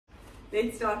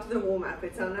let's start with the warm-up.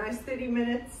 It's our nice 30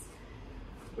 minutes.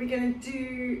 We're going to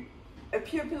do a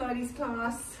pure Pilates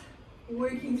class,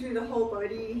 working through the whole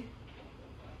body,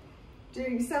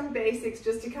 doing some basics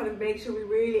just to kind of make sure we're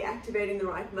really activating the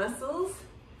right muscles.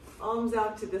 Arms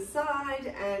out to the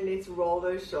side, and let's roll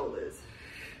those shoulders.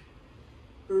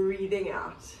 Breathing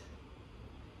out.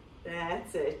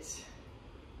 That's it.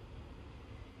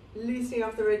 Loosening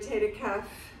off the rotator cuff.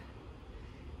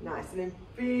 Nice, and then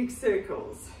big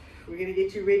circles. We're going to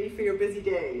get you ready for your busy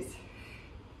days.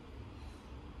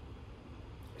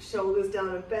 Shoulders down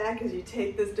and back. As you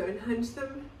take this, don't hunch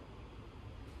them.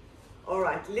 All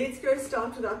right, let's go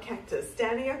start with our cactus.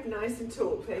 Standing up nice and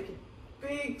tall. Take a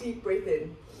big deep breath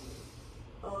in.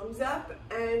 Arms up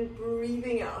and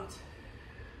breathing out.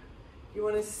 You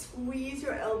want to squeeze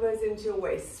your elbows into your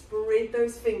waist. Spread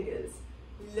those fingers,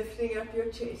 lifting up your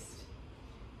chest.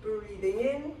 Breathing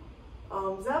in,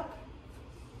 arms up,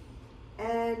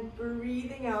 and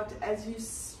breathing out as you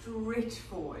stretch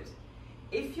forward.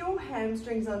 If your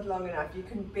hamstrings aren't long enough, you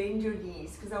can bend your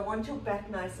knees, because I want your back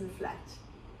nice and flat.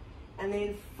 And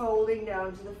then folding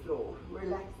down to the floor.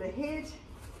 Relax the head,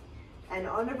 and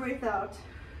on a breath out,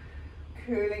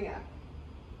 curling up.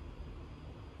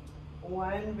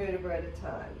 One vertebra at a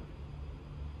time.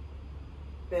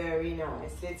 Very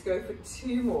nice. Let's go for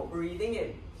 2 more. Breathing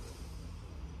in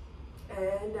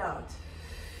and out.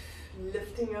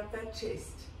 Lifting up that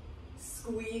chest.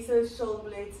 Squeeze those shoulder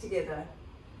blades together.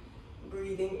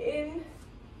 Breathing in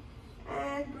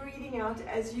and breathing out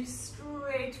as you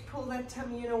stretch. Pull that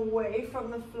tummy in away from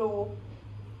the floor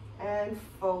and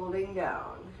folding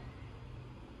down.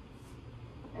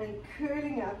 And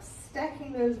curling up,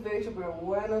 stacking those vertebrae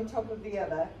one on top of the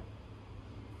other.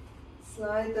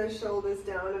 Slide those shoulders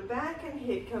down and back, and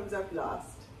head comes up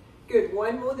last. Good,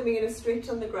 1 more, then we're going to stretch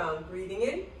on the ground. Breathing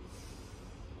in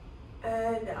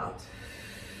and out.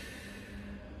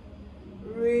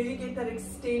 Really get that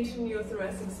extension in your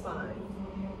thoracic spine.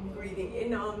 Breathing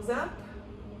in, arms up,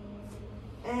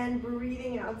 and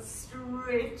breathing out,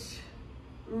 stretch.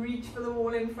 Reach for the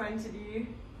wall in front of you.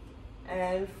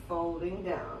 And folding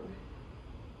down.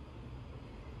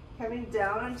 Coming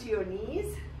down onto your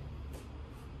knees.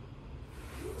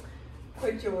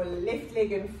 Put your left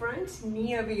leg in front,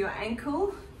 knee over your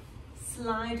ankle.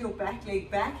 Slide your back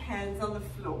leg back, hands on the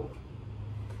floor.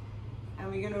 And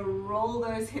we're going to roll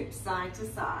those hips side to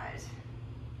side.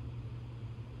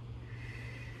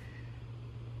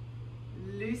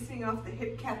 Loosening off the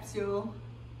hip capsule.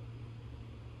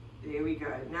 There we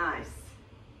go, nice.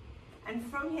 And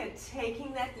from here,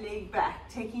 taking that leg back,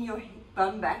 taking your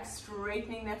bum back,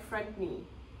 straightening that front knee.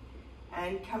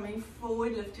 And coming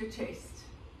forward, lift your chest.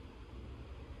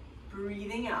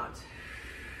 Breathing out.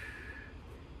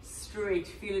 Stretch,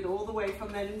 feel it all the way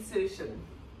from that insertion.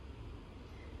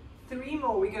 3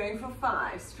 more, we're going for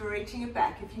 5, stretching it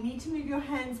back. If you need to move your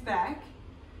hands back,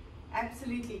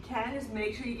 absolutely can, just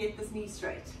make sure you get this knee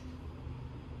straight.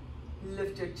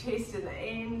 Lift your chest in the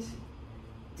end,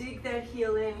 dig that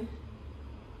heel in.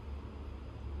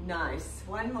 Nice.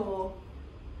 1 more.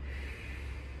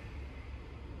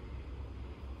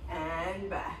 And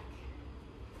back.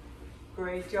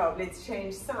 Great job. Let's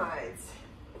change sides.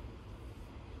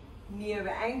 Knee over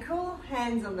ankle,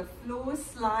 hands on the floor,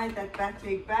 slide that back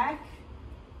leg back.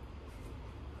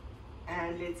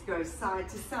 And let's go side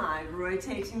to side,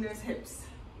 rotating those hips.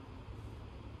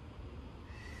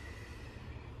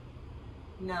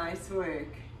 Nice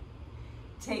work.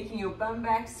 Taking your bum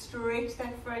back, stretch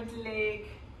that front leg.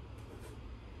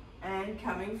 And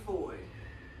coming forward.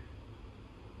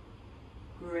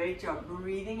 Great job.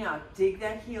 Breathing out. Dig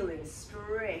that heel in.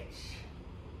 Stretch.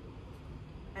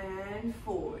 And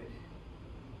forward.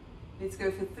 Let's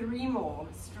go for 3 more.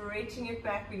 Stretching it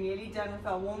back. We're nearly done with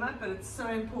our warm-up, but it's so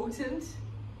important.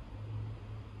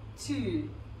 2.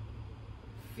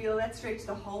 Feel that stretch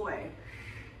the whole way.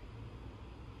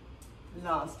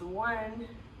 Last 1.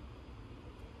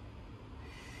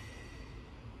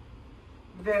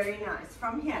 Very nice.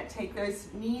 From here, take those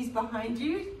knees behind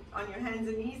you, on your hands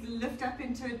and knees, lift up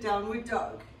into a downward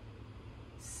dog.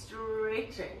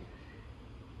 Stretching.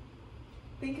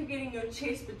 Think of getting your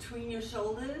chest between your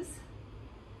shoulders.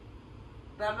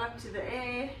 Bum up to the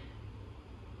air.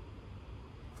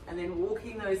 And then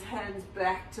walking those hands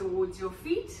back towards your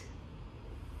feet.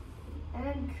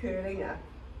 And curling up.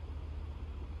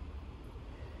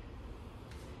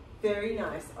 Very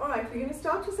nice. All right, we're going to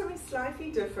start with something slightly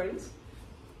different.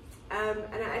 And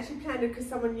I actually planned it because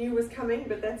someone new was coming,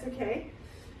 but that's okay.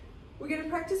 We're going to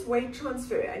practice weight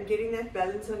transfer and getting that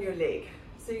balance on your leg.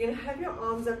 So you're going to have your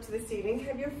arms up to the ceiling,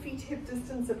 have your feet hip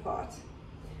distance apart.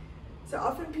 So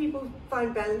often people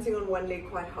find balancing on one leg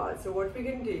quite hard. So what we're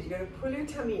going to do is you're going to pull your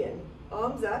tummy in,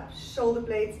 arms up, shoulder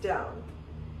blades down.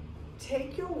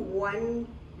 Take your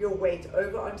weight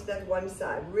over onto that one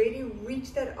side. Really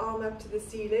reach that arm up to the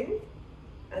ceiling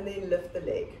and then lift the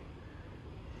leg.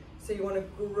 So you want to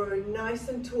grow nice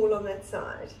and tall on that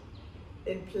side.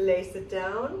 Then place it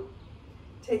down.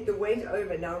 Take the weight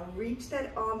over. Now reach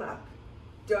that arm up.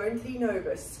 Don't lean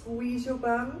over. Squeeze your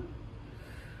bum.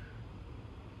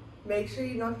 Make sure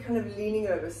you're not kind of leaning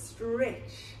over.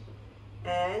 Stretch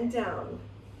and down.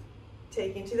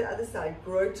 Take into the other side.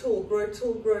 Grow tall, grow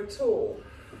tall, grow tall.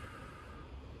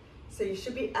 So you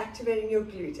should be activating your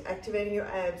glute, activating your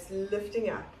abs,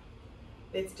 lifting up.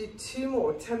 Let's do 2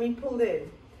 more. Tummy pulled in.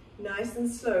 Nice and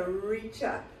slow. Reach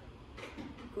up.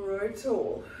 Grow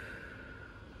tall.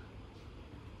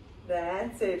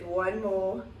 That's it. 1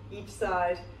 more each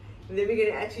side. And then we're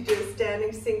going to actually do a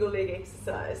standing single leg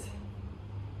exercise.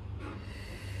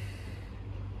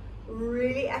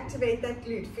 Really activate that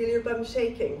glute. Feel your bum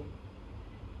shaking.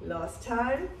 Last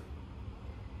time.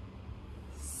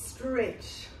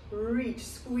 Stretch, reach,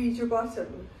 squeeze your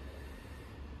bottom.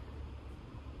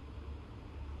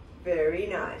 Very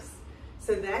nice.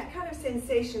 So that kind of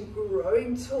sensation,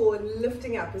 growing tall and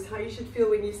lifting up, is how you should feel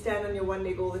when you stand on your one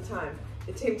leg all the time.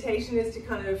 The temptation is to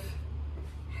kind of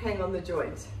hang on the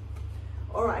joint.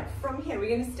 All right, from here,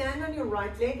 we're going to stand on your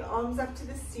right leg, arms up to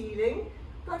the ceiling,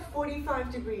 about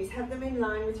 45 degrees. Have them in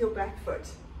line with your back foot.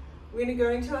 We're going to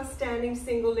go into our standing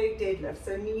single leg deadlift.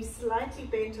 So knees slightly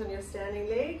bent on your standing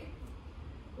leg.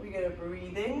 We're going to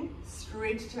breathe in,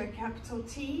 stretch to a capital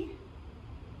T.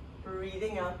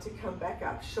 Breathing out to come back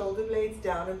up. Shoulder blades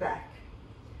down and back.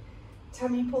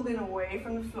 Tummy pulled in away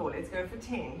from the floor. Let's go for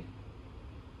 10.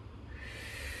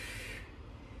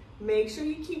 Make sure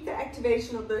you keep the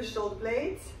activation of those shoulder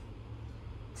blades.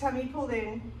 Tummy pulled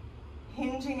in,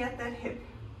 hinging at that hip.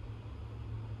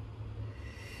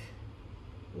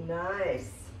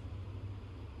 Nice.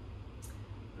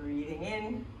 Breathing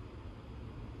in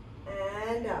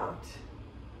and out.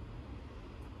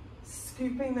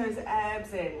 Scooping those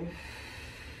abs in.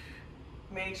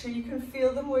 Make sure you can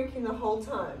feel them working the whole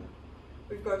time.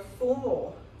 We've got 4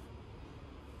 more.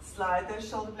 Slide those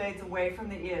shoulder blades away from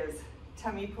the ears.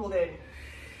 Tummy pulled in.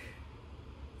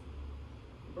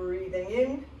 Breathing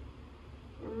in.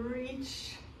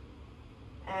 Reach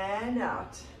and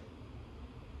out.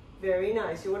 Very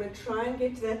nice. You want to try and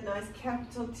get to that nice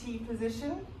capital T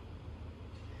position.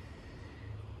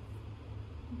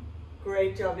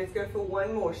 Great job. Let's go for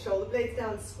 1 more. Shoulder blades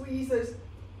down. Squeeze those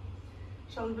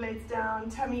shoulder blades down.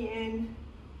 Tummy in.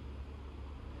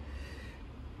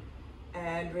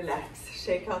 And relax.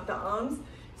 Shake out the arms.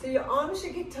 So your arms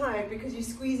should get tired because you're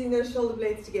squeezing those shoulder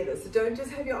blades together. So don't just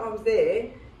have your arms there.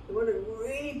 You want to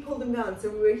really pull them down.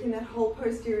 So we're working that whole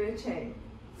posterior chain.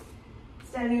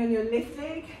 Standing on your left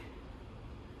leg.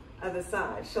 Other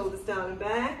side. Shoulders down and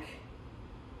back.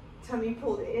 Tummy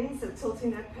pulled in, so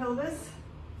tilting that pelvis.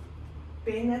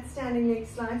 Bend that standing leg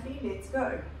slightly. Let's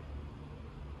go.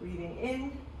 Breathing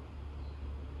in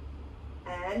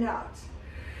and out.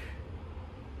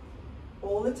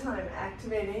 All the time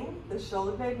activating the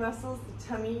shoulder blade muscles, the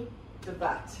tummy, the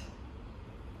butt.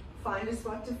 Find a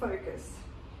spot to focus.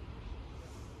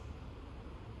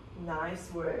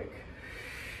 Nice work.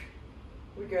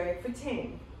 We're going for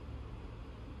 10.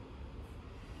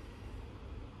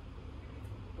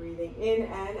 Breathing in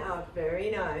and out. Very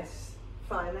nice.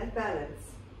 Find that balance.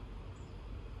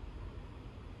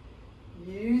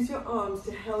 Use your arms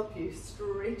to help you.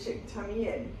 Stretching, tummy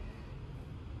in.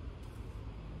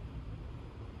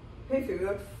 Perfect. We've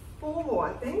got 4 more,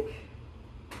 I think.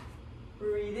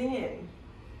 Breathing in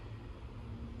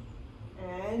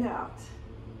and out.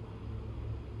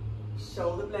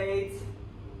 Shoulder blades,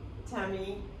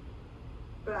 tummy,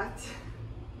 butt.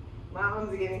 My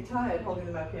arms are getting tired holding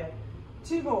them up here.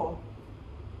 2 more.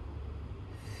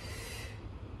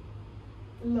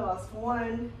 Last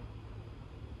one.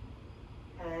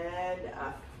 And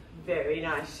up. Very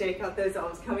nice. Shake out those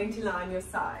arms, coming to line your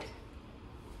side.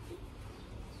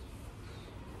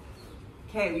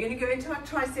 Okay, we're going to go into our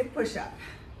tricep push-up.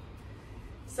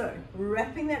 So,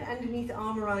 wrapping that underneath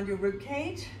arm around your rib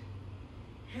cage.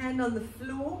 Hand on the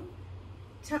floor.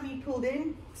 Tummy pulled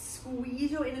in.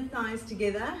 Squeeze your inner thighs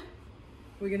together.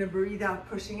 We're going to breathe out,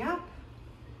 pushing up.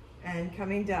 And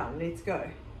coming down. Let's go.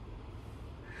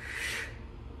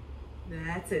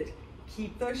 That's it.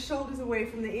 Keep those shoulders away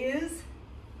from the ears.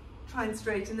 Try and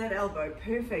straighten that elbow.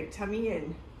 Perfect. Tummy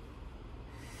in.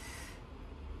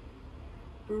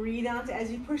 Breathe out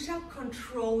as you push up.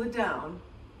 Control it down.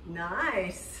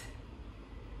 Nice.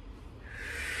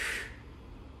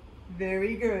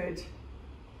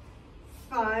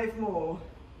 5 more.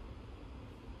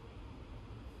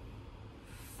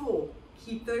 4.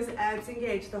 Keep those abs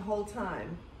engaged the whole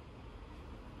time.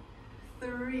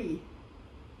 3.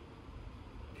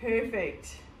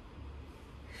 Perfect.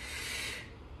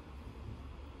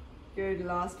 Good,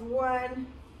 last one.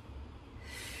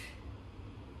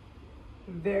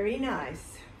 Very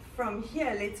nice. From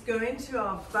here, let's go into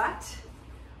our butt.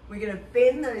 We're going to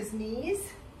bend those knees.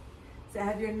 So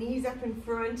have your knees up in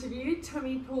front of you,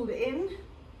 tummy pulled in.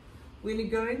 We're going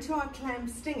to go into our clam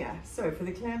stinger. So for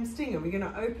the clam stinger, we're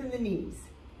going to open the knees.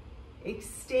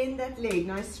 Extend that leg,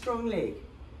 nice strong leg.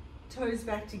 Toes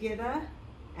back together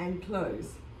and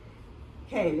close.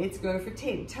 Okay, let's go for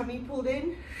 10. Tummy pulled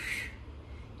in.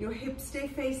 Your hips stay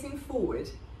facing forward.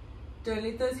 Don't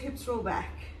let those hips roll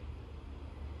back.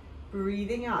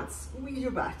 Breathing out, squeeze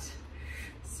your butt.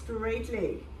 Straight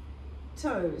leg,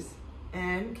 toes,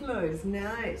 and close.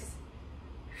 Nice.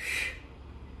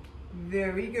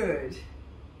 Very good.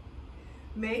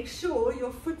 Make sure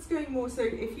your foot's going more, so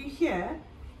if you're here,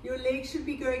 your leg should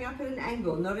be going up at an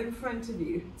angle, not in front of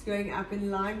you. It's going up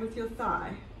in line with your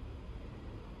thigh.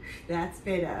 That's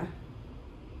better.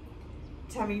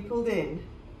 Tummy pulled in.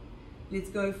 Let's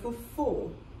go for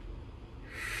 4.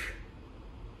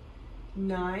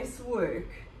 Nice work.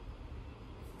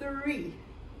 3.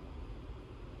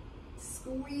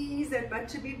 Squeeze, that butt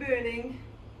should be burning.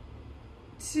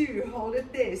 2, hold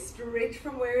it there, stretch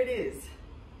from where it is.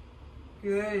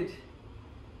 Good.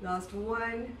 Last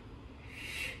 1.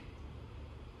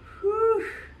 Whew.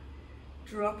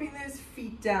 Dropping those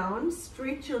feet down,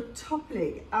 stretch your top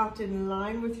leg out in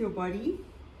line with your body.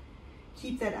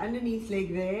 Keep that underneath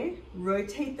leg there.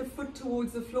 Rotate the foot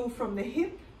towards the floor from the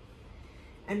hip.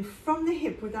 And from the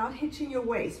hip, without hitching your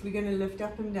waist, we're going to lift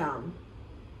up and down.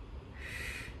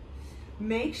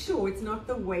 Make sure it's not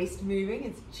the waist moving,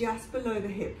 it's just below the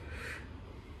hip.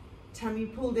 Tummy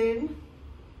pulled in.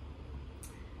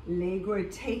 Leg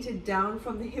rotated down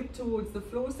from the hip towards the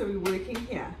floor, so we're working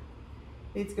here.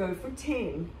 Let's go for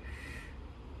 10.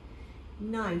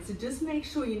 9. So just make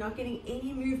sure you're not getting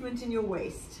any movement in your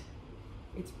waist.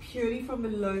 It's purely from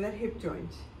below that hip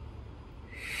joint.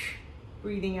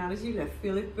 Breathing out as you lift.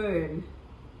 Feel it burn.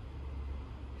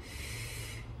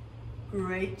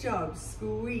 Great job.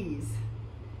 Squeeze.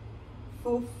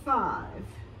 For 5.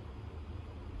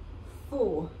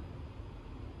 4.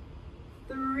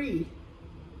 3.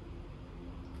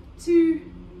 2.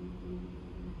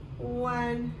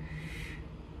 1.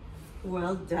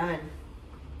 Well done.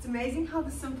 It's amazing how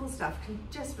the simple stuff can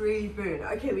just really burn.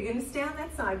 Okay, we're going to stay on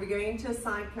that side. We're going into a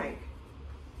side plank.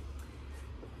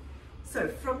 So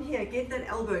from here, get that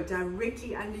elbow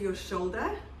directly under your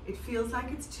shoulder. It feels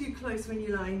like it's too close when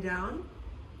you're lying down.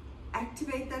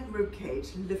 Activate that rib cage,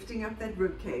 lifting up that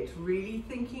rib cage, really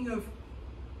thinking of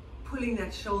pulling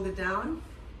that shoulder down,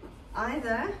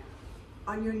 either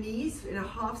on your knees in a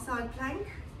half side plank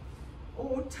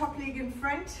or top leg in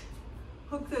front.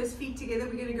 Hook those feet together.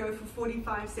 We're going to go for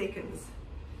 45 seconds.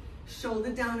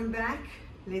 Shoulder down and back.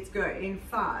 Let's go in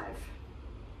 5,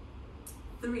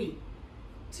 3,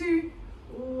 2,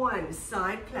 1.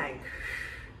 Side plank.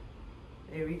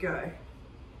 There we go.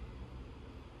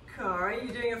 Cara,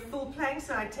 you're doing a full plank,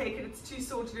 so I take it it's too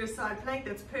sore to do a side plank.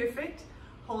 That's perfect.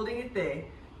 Holding it there.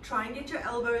 Try and get your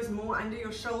elbows more under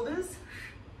your shoulders.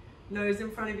 Nose in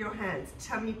front of your hands.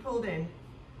 Tummy pulled in.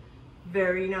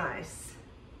 Very nice.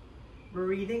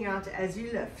 Breathing out as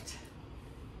you lift.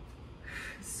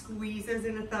 Squeeze those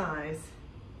inner thighs.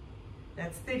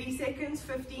 That's 30 seconds,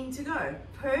 15 to go.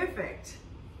 Perfect.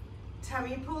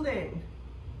 Tummy pulled in.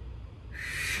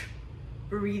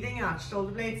 Breathing out,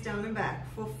 shoulder blades down and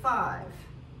back for 5,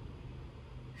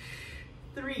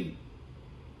 3,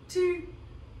 2,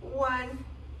 1,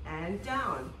 and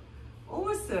down.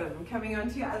 Awesome. Coming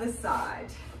onto your other side.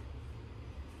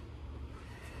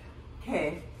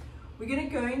 Okay, we're going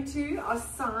to go into our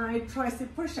side tricep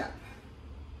push-up.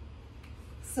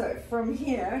 So from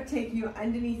here, take your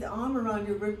underneath arm around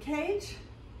your rib cage.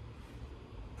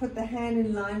 Put the hand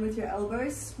in line with your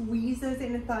elbows. Squeeze those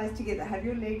inner thighs together. Have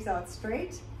your legs out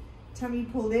straight. Tummy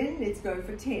pulled in. Let's go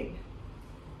for 10.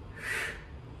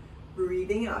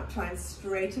 Breathing out. Try and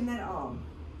straighten that arm.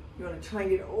 You want to try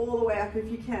and get all the way up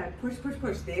if you can. Push, push,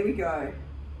 push. There we go.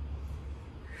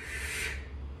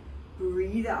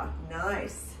 Breathe out.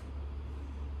 Nice.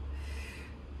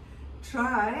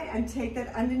 Try and take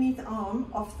that underneath arm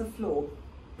off the floor.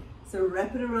 So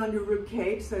wrap it around your rib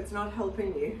cage so it's not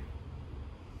helping you.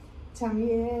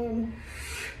 Tummy in.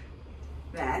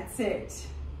 That's it.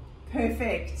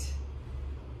 Perfect.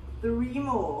 3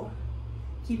 more.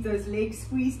 Keep those legs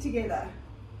squeezed together.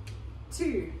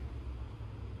 2.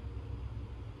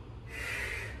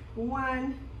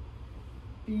 1.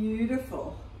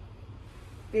 Beautiful.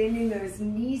 Bending those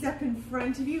knees up in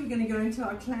front of you. We're going to go into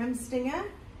our clam stinger.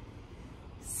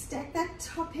 Stack that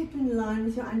top hip in line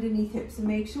with your underneath hip. So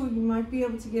make sure you might be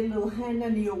able to get a little hand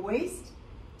under your waist.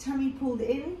 Tummy pulled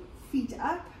in, feet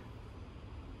up.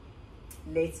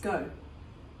 Let's go.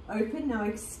 Open. Now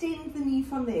extend the knee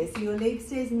from there. So your leg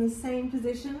stays in the same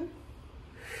position.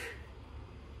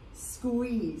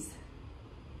 Squeeze.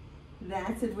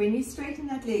 That's it. When you straighten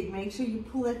that leg, make sure you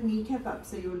pull that kneecap up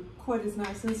so your quad is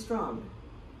nice and strong.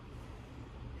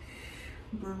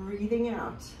 Breathing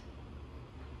out.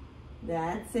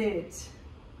 That's it.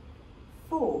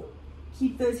 4.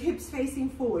 Keep those hips facing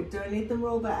forward. Don't let them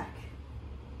roll back.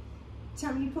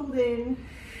 Tummy pulled in.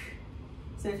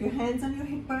 So if your hands on your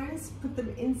hip bones, put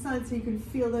them inside so you can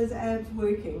feel those abs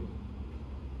working.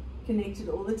 Connected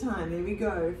all the time. There we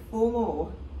go. 4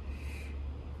 more.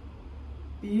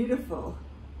 Beautiful.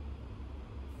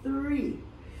 3.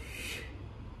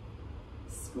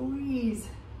 Squeeze.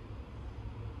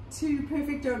 2.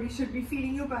 Perfect job. You should be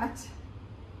feeling your butt.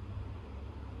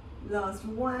 Last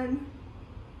 1.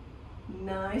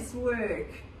 Nice work.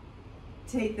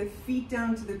 Take the feet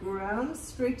down to the ground.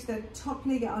 Stretch that top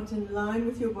leg out in line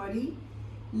with your body.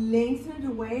 Lengthen it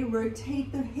away.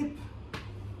 Rotate the hip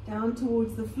down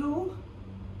towards the floor.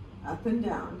 Up and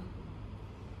down.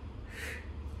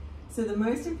 So the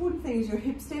most important thing is your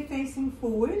hips stay facing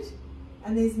forward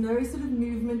and there's no sort of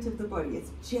movement of the body.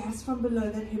 It's just from below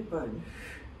that hip bone.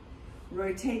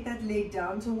 Rotate that leg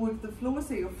down towards the floor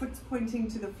so your foot's pointing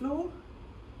to the floor.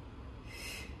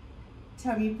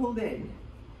 Tummy pulled in.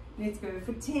 Let's go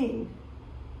for 10.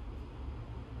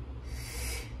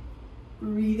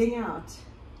 Breathing out.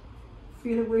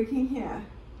 Feel it working here.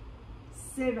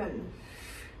 7.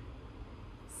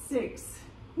 6.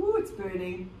 Ooh, it's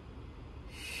burning.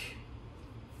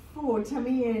 4.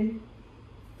 Tummy in.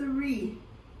 3.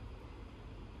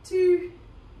 2.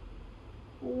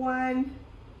 1.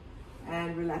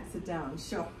 And relax it down.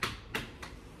 Sure.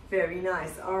 Very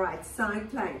nice. All right, side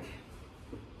plank.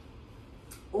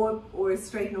 Or a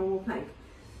straight normal plank.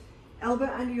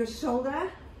 Elbow under your shoulder,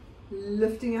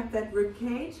 lifting up that rib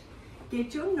cage.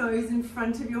 Get your nose in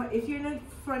front of your, if you're in a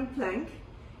front plank,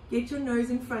 get your nose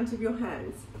in front of your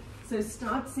hands. So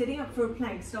start setting up for a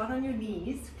plank. Start on your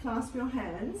knees, clasp your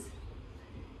hands,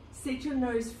 set your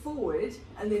nose forward,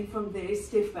 and then from there,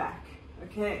 step back.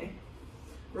 Okay.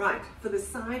 Right, for the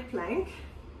side plank,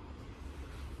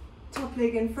 top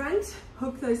leg in front,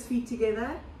 hook those feet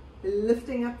together,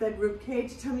 lifting up that rib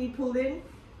cage, tummy pulled in.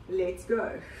 Let's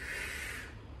go.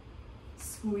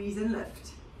 Squeeze and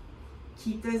lift.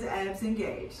 Keep those abs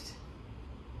engaged.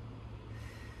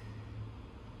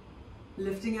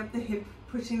 Lifting up the hip,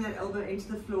 pushing that elbow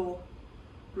into the floor,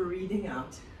 breathing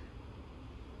out.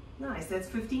 Nice, that's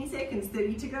 15 seconds,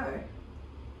 30 to go.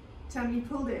 Tummy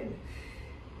pulled in.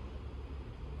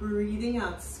 Breathing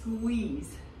out,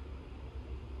 squeeze.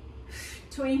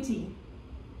 20.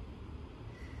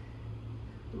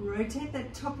 Rotate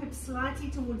that top hip slightly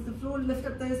towards the floor, lift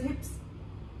up those hips.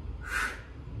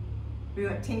 We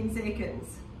got 10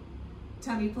 seconds.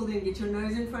 Tummy pulled in, get your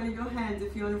nose in front of your hands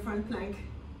if you're on a front plank.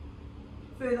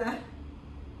 Further.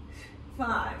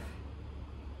 5,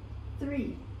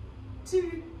 3,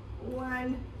 2,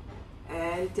 1,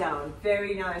 and down.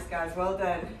 Very nice, guys, well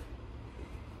done.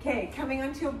 Okay, coming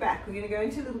onto your back, we're going to go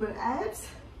into a little bit of abs.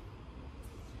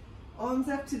 Arms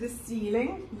up to the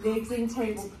ceiling, legs in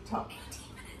tabletop. 18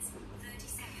 minutes, 30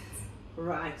 seconds.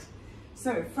 Right,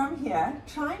 so from here,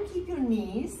 try and keep your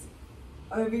knees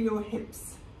over your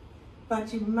hips,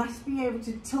 but you must be able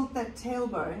to tilt that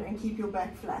tailbone and keep your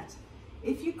back flat.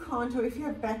 If you can't, or if you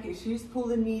have back issues, pull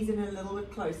the knees in a little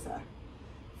bit closer.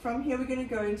 From here, we're going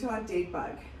to go into our dead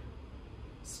bug.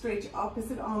 Stretch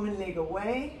opposite arm and leg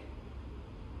away,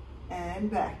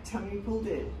 and back, tummy pulled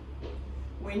in.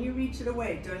 When you reach it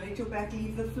away, don't let your back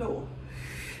leave the floor.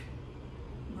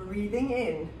 Breathing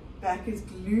in, back is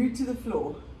glued to the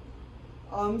floor.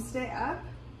 Arms stay up,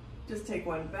 just take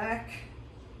one back.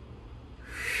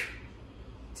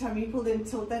 Tummy pulled in,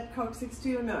 tilt that coccyx to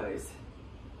your nose.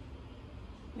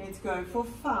 Let's go for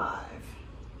 5,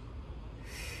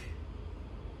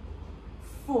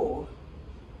 4.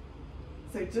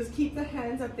 So just keep the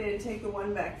hands up there and take the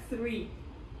one back. 3,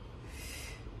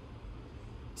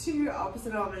 2,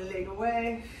 opposite arm and leg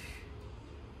away,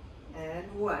 and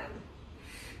 1.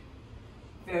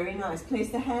 Very nice. Place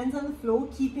the hands on the floor,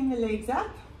 keeping the legs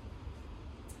up.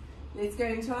 Let's go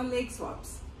into our leg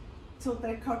swaps. Tilt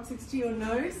that coccyx to your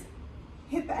nose.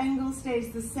 Hip angle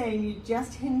stays the same, you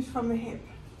just hinge from the hip.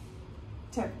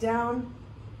 Tap down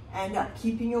and up,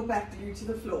 keeping your back glued to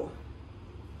the floor.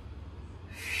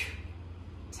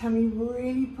 tummy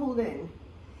really pulled in.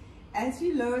 As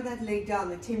you lower that leg down,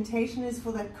 the temptation is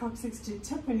for that coccyx to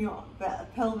tip and your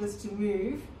pelvis to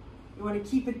move. You want to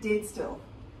keep it dead still,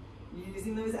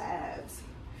 using those abs.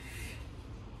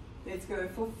 Let's go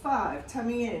for 5,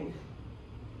 tummy in.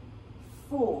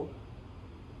 4,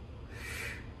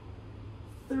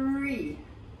 3,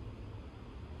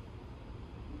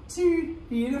 2,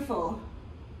 beautiful.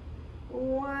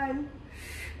 1,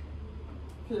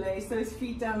 place those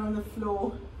feet down on the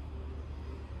floor.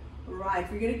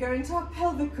 Right, we're going to go into our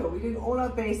pelvic curl. We're doing all our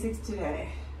basics today.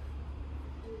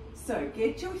 So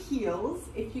get your heels,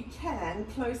 if you can,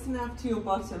 close enough to your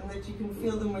bottom that you can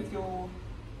feel them with your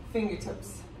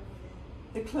fingertips.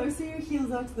 The closer your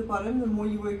heels are to the bottom, the more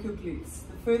you work your glutes.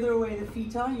 The further away the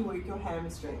feet are, you work your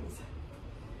hamstrings.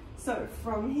 So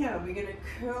from here, we're going to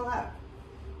curl up,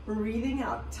 breathing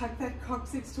out. Tuck that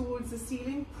coccyx towards the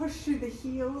ceiling, push through the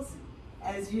heels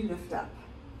as you lift up.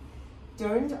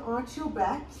 Don't arch your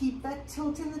back, keep that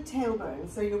tilt in the tailbone.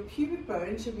 So your pubic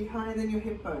bone should be higher than your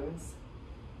hip bones.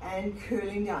 And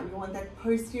curling down, you want that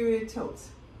posterior tilt.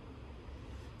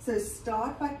 So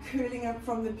start by curling up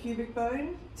from the pubic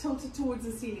bone, tilt it towards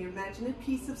the ceiling. Imagine a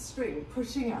piece of string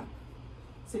pushing up.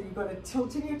 So you've got a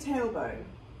tilt in your tailbone.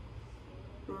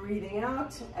 Breathing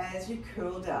out as you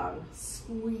curl down,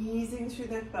 squeezing through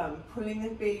that bum, pulling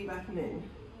that belly button in.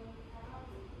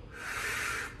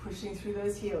 Pushing through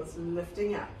those heels,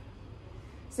 lifting up.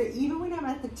 So even when I'm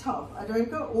at the top, I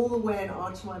don't go all the way and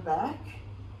arch my back.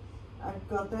 I've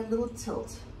got that little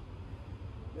tilt.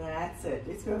 That's it.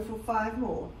 Let's go for 5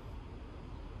 more.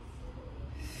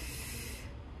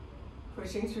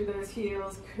 Pushing through those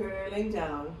heels, curling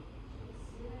down.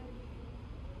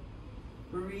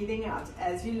 Breathing out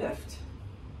as you lift.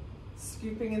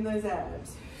 Scooping in those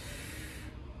abs.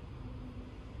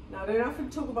 Now, I don't often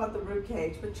talk about the rib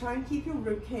cage, but try and keep your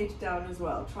rib cage down as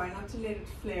well. Try not to let it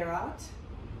flare out.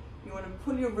 You want to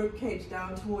pull your rib cage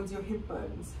down towards your hip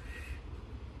bones.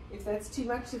 If that's too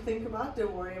much to think about,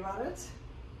 don't worry about it.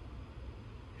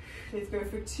 Let's go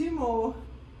for 2 more.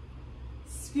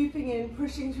 Scooping in,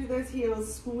 pushing through those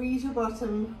heels, squeeze your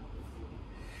bottom.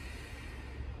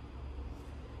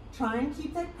 Try and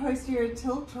keep that posterior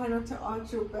tilt. Try not to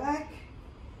arch your back.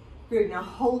 Good, now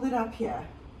hold it up here.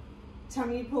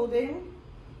 Tummy pulled in.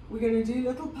 We're going to do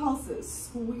little pulses,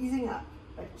 squeezing up,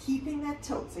 but keeping that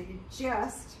tilt. So you're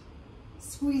just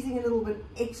squeezing a little bit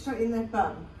extra in that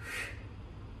bum.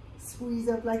 Squeeze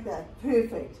up like that.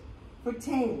 Perfect. For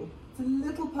 10, it's a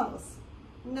little pulse.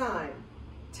 9,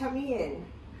 tummy in.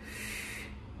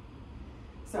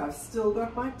 So I've still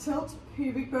got my tilt.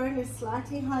 Pubic bone is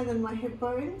slightly higher than my hip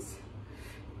bones.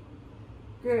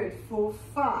 Good. For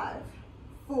 5,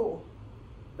 4,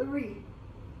 3,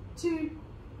 2,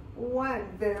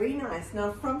 1. Very nice.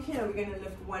 Now from here, we're going to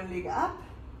lift one leg up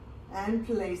and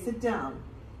place it down.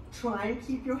 Try and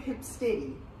keep your hips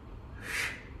steady.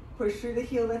 Push through the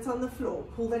heel that's on the floor.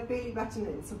 Pull that belly button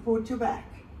in. Support your back.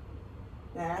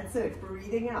 That's it.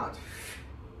 Breathing out.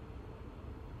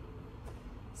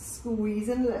 Squeeze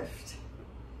and lift.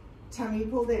 Tummy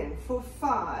pulled in for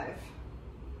 5,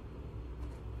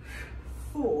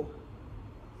 4.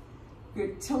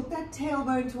 Good. Tilt that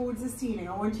tailbone towards the ceiling.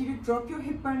 I want you to drop your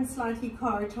hip bone slightly,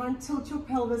 Cara. Try and tilt your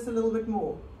pelvis a little bit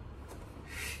more.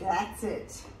 That's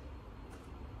it.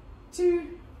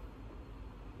 2,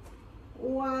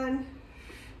 1.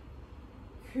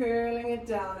 Curling it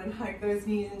down and hug those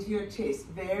knees into your chest.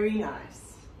 Very nice.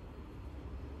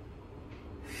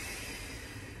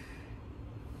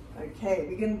 Okay,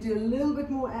 we're going to do a little bit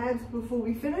more abs before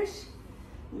we finish.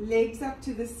 Legs up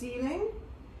to the ceiling.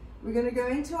 We're going to go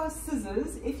into our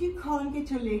scissors. If you can't get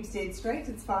your legs dead straight,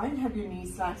 it's fine. Have your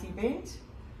knees slightly bent.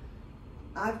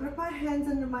 I've got my hands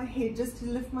under my head just to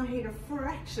lift my head a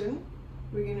fraction.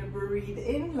 We're going to breathe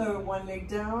in, lower one leg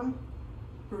down,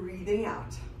 breathing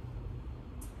out.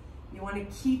 You want to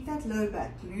keep that low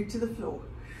back glued to the floor.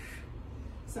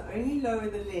 So only lower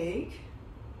the leg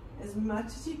as much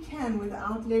as you can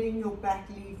without letting your back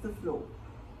leave the floor.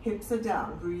 Hips are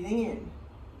down, breathing in.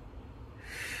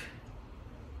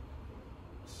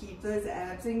 Keep those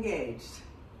abs engaged.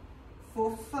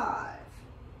 For 5,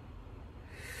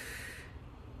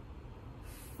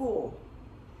 4.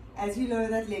 As you lower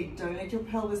that leg, don't let your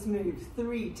pelvis move.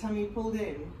 3, tummy pulled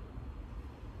in.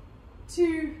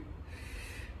 2,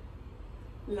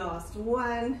 last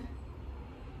 1.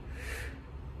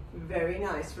 Very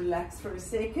nice. Relax for a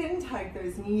second. Hug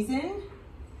those knees in.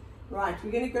 Right,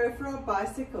 we're going to go for our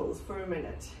bicycles for a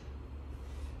minute.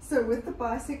 So with the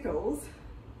bicycles,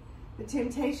 the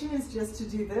temptation is just to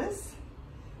do this,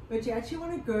 but you actually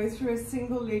want to go through a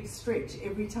single leg stretch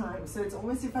every time. So it's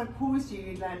almost if I paused you,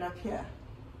 you'd land up here.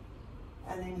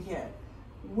 and then here,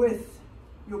 with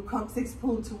your coccyx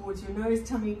pulled towards your nose,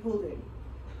 tummy pulled in.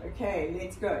 Okay,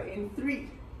 let's go. In 3,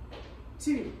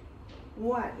 2,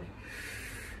 1.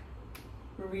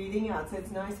 Breathing out. So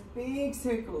it's nice big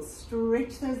circles.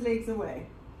 Stretch those legs away.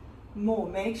 More.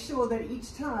 Make sure that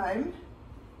each time,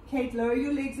 Kate, lower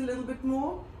your legs a little bit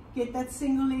more. Get that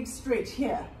single leg stretch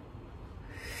here.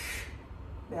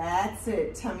 That's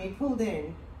it. Tummy pulled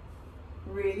in.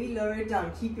 Really lower it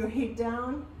down. Keep your head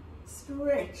down.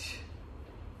 Stretch.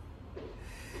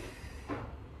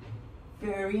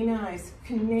 Very nice.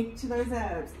 Connect to those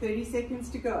abs. 30 seconds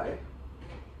to go.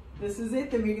 This is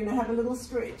it. Then we're going to have a little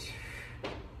stretch.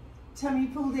 Tummy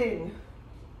pulled in.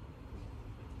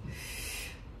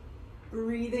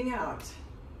 Breathing out.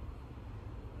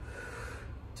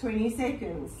 20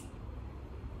 seconds.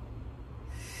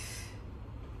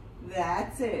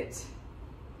 That's it.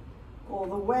 All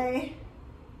the way.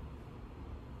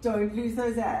 Don't lose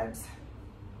those abs.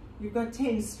 You've got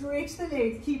 10. Stretch the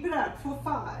legs. Keep it up for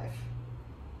 5,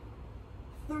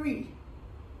 3,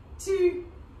 2,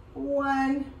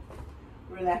 1.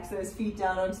 Relax those feet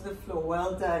down onto the floor.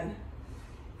 Well done.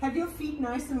 Have your feet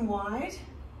nice and wide.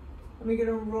 And we're going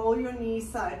to roll your knees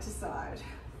side to side.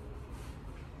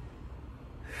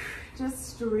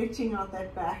 Just stretching out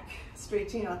that back,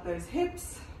 stretching out those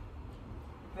hips.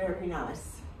 Very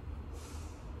nice.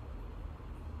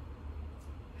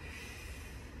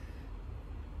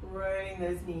 Rolling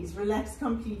those knees. Relax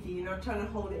completely. You're not trying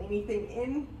to hold anything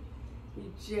in.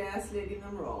 You're just letting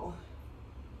them roll.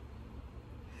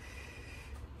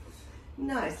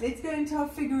 Nice. Let's go into our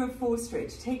figure of 4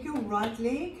 stretch. Take your right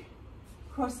leg,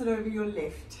 cross it over your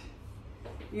left.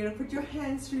 You're going to put your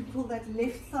hands through, pull that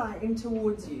left thigh in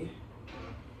towards you.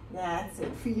 That's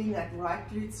it. Feeling that right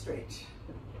glute stretch.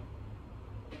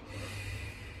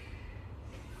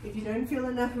 If you don't feel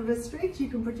enough of a stretch, you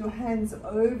can put your hands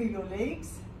over your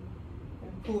legs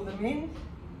and pull them in.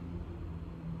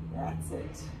 That's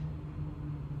it.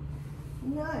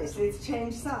 Nice. Let's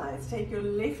change sides. Take your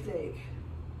left leg,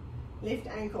 left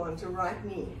ankle onto right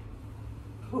knee.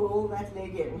 Pull that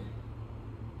leg in.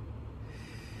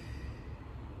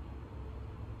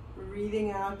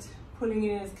 Breathing out, pulling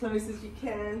it in as close as you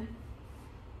can.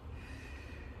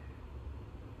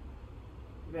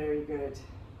 Very good.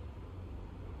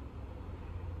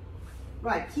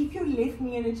 Right, keep your left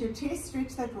knee in at your chest,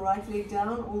 stretch that right leg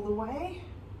down all the way.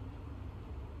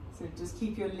 So just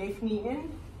keep your left knee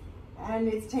in,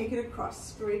 and let's take it across,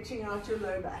 stretching out your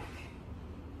low back.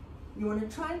 You want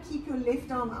to try and keep your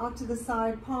left arm out to the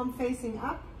side, palm facing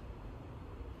up,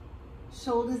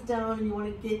 shoulders down, and you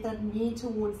want to get that knee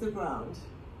towards the ground.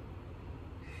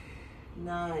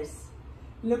 Nice.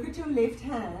 Look at your left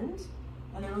hand,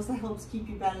 and it also helps keep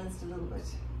you balanced a little bit.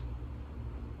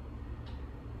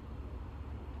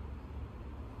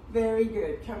 Very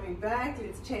good. Coming back,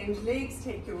 let's change legs.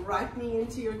 Take your right knee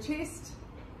into your chest.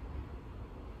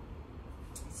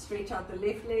 Stretch out the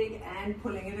left leg and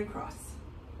pulling it across.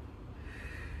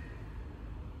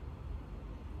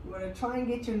 You want to try and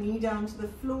get your knee down to the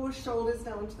floor, shoulders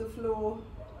down to the floor.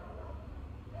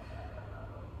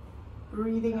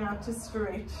 Breathing out to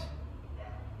stretch.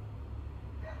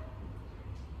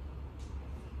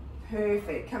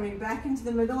 Perfect. Coming back into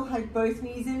the middle, hug both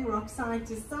knees in, rock side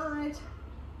to side.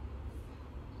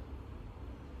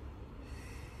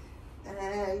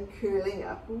 And curling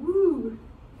up. Woo!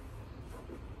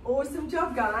 Awesome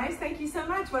job, guys. Thank you so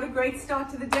much. What a great start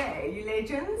to the day. You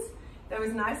legends. That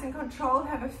was nice and controlled.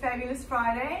 Have a fabulous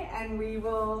Friday, and we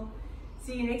will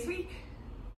see you next week.